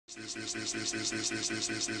Everybody,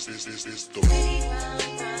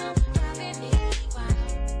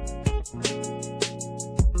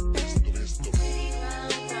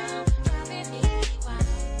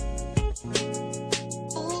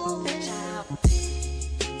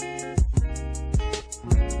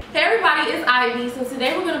 it's Ivy. So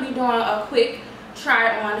today we're going to be doing a quick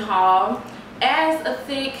try on haul. As a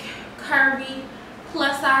thick, curvy,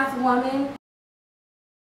 plus size woman,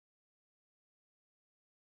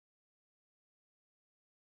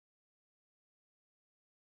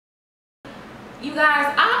 you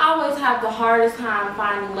guys, I always have the hardest time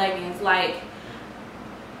finding leggings. Like,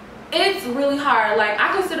 it's really hard. Like,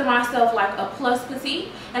 I consider myself like a plus petite,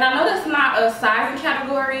 and I know that's not a sizing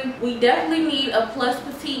category. We definitely need a plus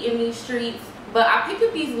petite in these streets, but I picked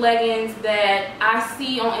up these leggings that I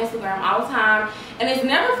see on Instagram all the time, and it's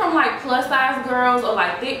never from like plus size girls or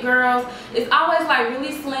like thick girls. It's always like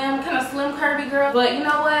really slim, kind of slim curvy girls. But you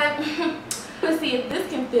know what? Let's see if this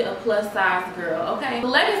can fit a plus size girl. Okay, the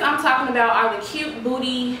leggings I'm talking about are the cute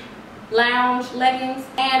booty lounge leggings,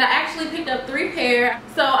 and I actually picked up 3 pair.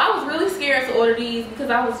 So I was really scared to order these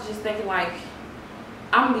because I was just thinking like,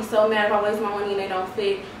 I'm gonna be so mad if I waste my money and they don't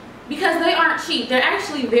fit, because they aren't cheap. They're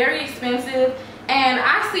actually very expensive, and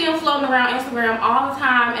I see them floating around Instagram all the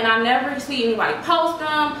time, and I never see anybody post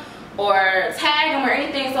them or tag them or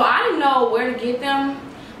anything, so I didn't know where to get them.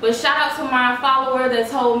 But shout out to my follower that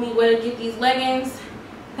told me where to get these leggings.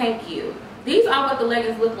 Thank you. These are what the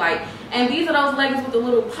leggings look like, and these are those leggings with the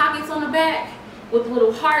little pockets on the back with the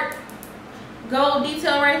little heart gold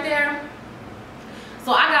detail right there.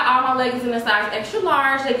 So I got all my leggings in a size extra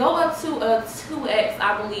large. They go up to a 2X,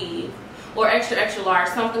 I believe, or extra extra large,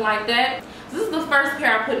 something like that. So this is the first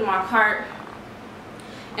pair I put in my cart,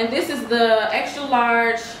 and this is the extra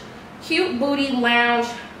large cute booty lounge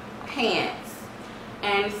pants,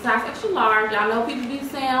 and it's size extra large. Y'all know people be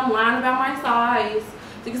saying I'm lying about my size.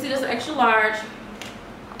 So you can see this is extra large.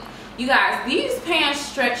 You guys, these pants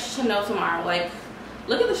stretch to no tomorrow. Like,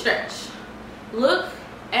 look at the stretch. Look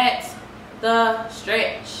at the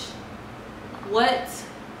stretch. What?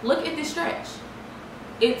 Look at this stretch.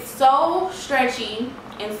 It's so stretchy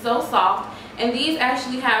and so soft. And these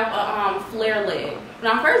actually have a flare leg.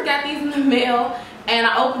 When I first got these in the mail and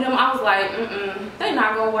I opened them, I was like, they're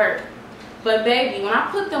not gonna work. But baby, when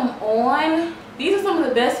I put them on, these are some of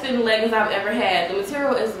the best fitting leggings I've ever had. The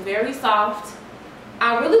material is very soft.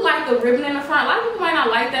 I really like the ribbon in the front. A lot of people might not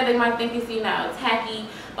like that. They might think it's, you know, tacky.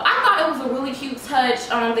 But I thought it was a really cute touch.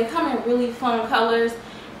 They come in really fun colors.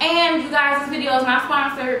 And you guys, this video is not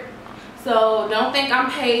sponsored, so don't think I'm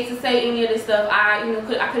paid to say any of this stuff. I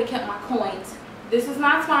could have kept my coins. This is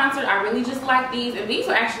not sponsored. I really just like these, and these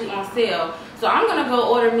are actually on sale. So I'm gonna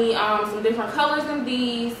go order me some different colors in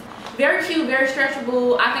these. Very cute, very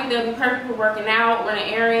stretchable. I think they'll be perfect for working out,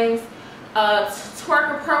 running errands,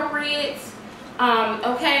 twerk appropriate,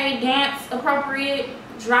 okay, dance appropriate,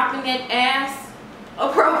 dropping that ass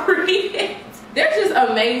appropriate. They're just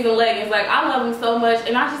amazing leggings. Like, I love them so much,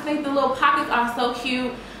 and I just think the little pockets are so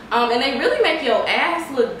cute. And they really make your ass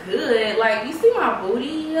look good. Like, you see my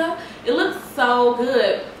booty? It looks so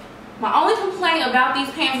good. My only complaint about these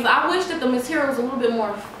pants is I wish that the material was a little bit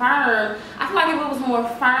more firm. I feel like if it was more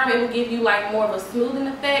firm, it would give you like more of a smoothing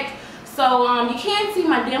effect. So you can see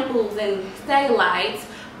my dimples and cellulite,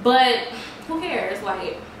 but who cares?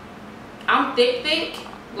 Like, I'm thick,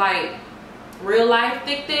 like real life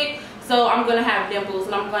thick. So I'm gonna have dimples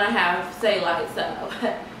and I'm gonna have cellulite.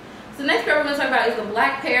 So next pair we're gonna talk about is the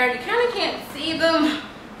black pair. You kind of can't see them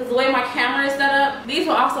because the way my camera is set up. These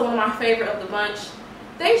were also one of my favorite of the bunch.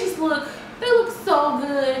 They just look so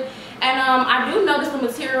good. And I do notice the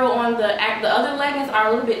material on the other leggings are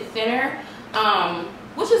a little bit thinner,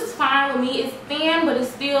 which is fine with me. It's thin, but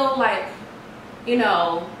it's still like, you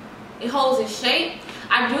know, it holds its shape.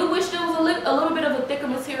 I do wish there was a little bit of a thicker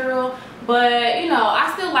material, but you know,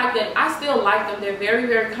 I still like that. I still like them. They're very,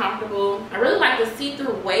 very comfortable. I really like the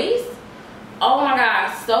see-through waist. Oh my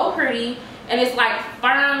god, so pretty. And it's like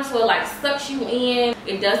firm, so it like sucks you in.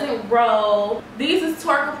 It doesn't roll. These is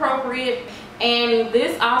twerk appropriate, and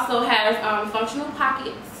this also has functional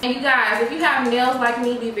pockets. And you guys, if you have nails like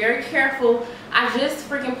me, be very careful. I just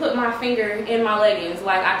freaking put my finger in my leggings.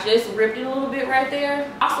 Like, I just ripped it a little bit right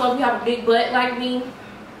there. Also, if you have a big butt like me,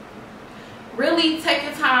 really take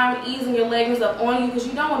your time easing your leggings up on you, because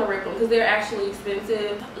you don't want to rip them because they're actually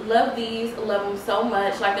expensive. Love these. Love them so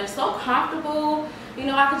much. Like, they're so comfortable. You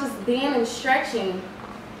know, I could just bend and stretch and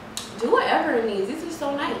do whatever in these. These are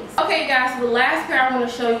so nice. Okay guys, so the last pair I want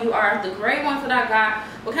to show you are the gray ones that I got.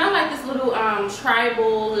 But kind of like this little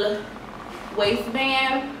tribal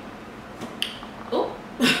waistband. Oh,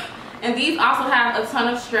 And these also have a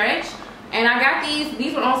ton of stretch. And I got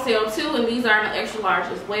these were on sale too, and these are in an extra large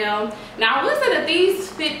as well. Now I would say that these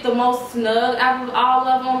fit the most snug out of all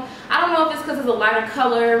of them. I don't know if it's because it's a lighter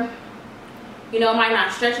color, you know, it might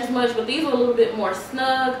not stretch as much, but these were a little bit more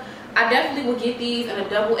snug. I definitely would get these in a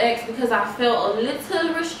double X because I felt a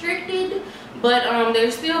little restricted, but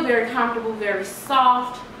they're still very comfortable, very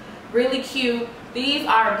soft, really cute. These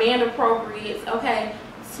are band appropriate, okay,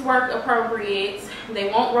 twerk appropriate. They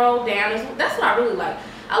won't roll down. That's what I really like.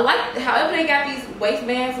 I like however they got these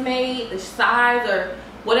waistbands made, the size or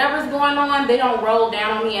whatever's going on, they don't roll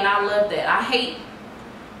down on me, and I love that. I hate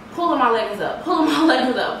pulling my leggings up, pulling my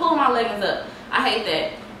leggings up, pulling my leggings up. I hate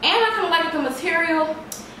that. And I kind of like the material.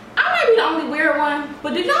 I might be the only weird one,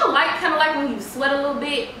 but do y'all like kind of like when you sweat a little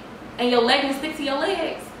bit and your leggings stick to your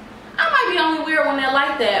legs? I might be the only weird one that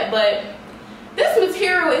like that, but this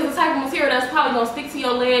material is the type of material that's probably gonna stick to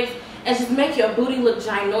your legs and just make your booty look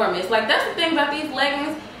ginormous. Like, that's the thing about these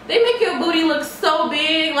leggings. They make your booty look so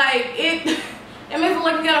big. Like, it makes it look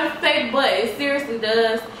like you got a fake butt. It seriously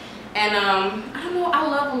does. And I don't know, I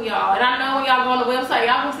love them, y'all. And I know when y'all go on the website,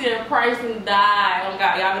 y'all gonna see their price and die. Oh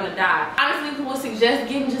God, y'all gonna die. Honestly, would suggest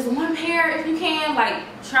getting just one pair if you can. Like,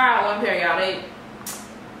 try out one pair, y'all.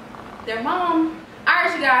 They're bomb.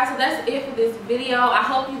 Alright, you guys, so that's it for this video. I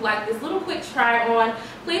hope you liked this little quick try on.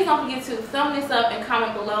 Please don't forget to thumb this up and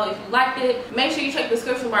comment below if you liked it. Make sure you check the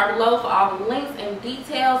description bar below for all the links and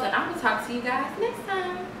details, and I will talk to you guys next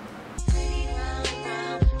time.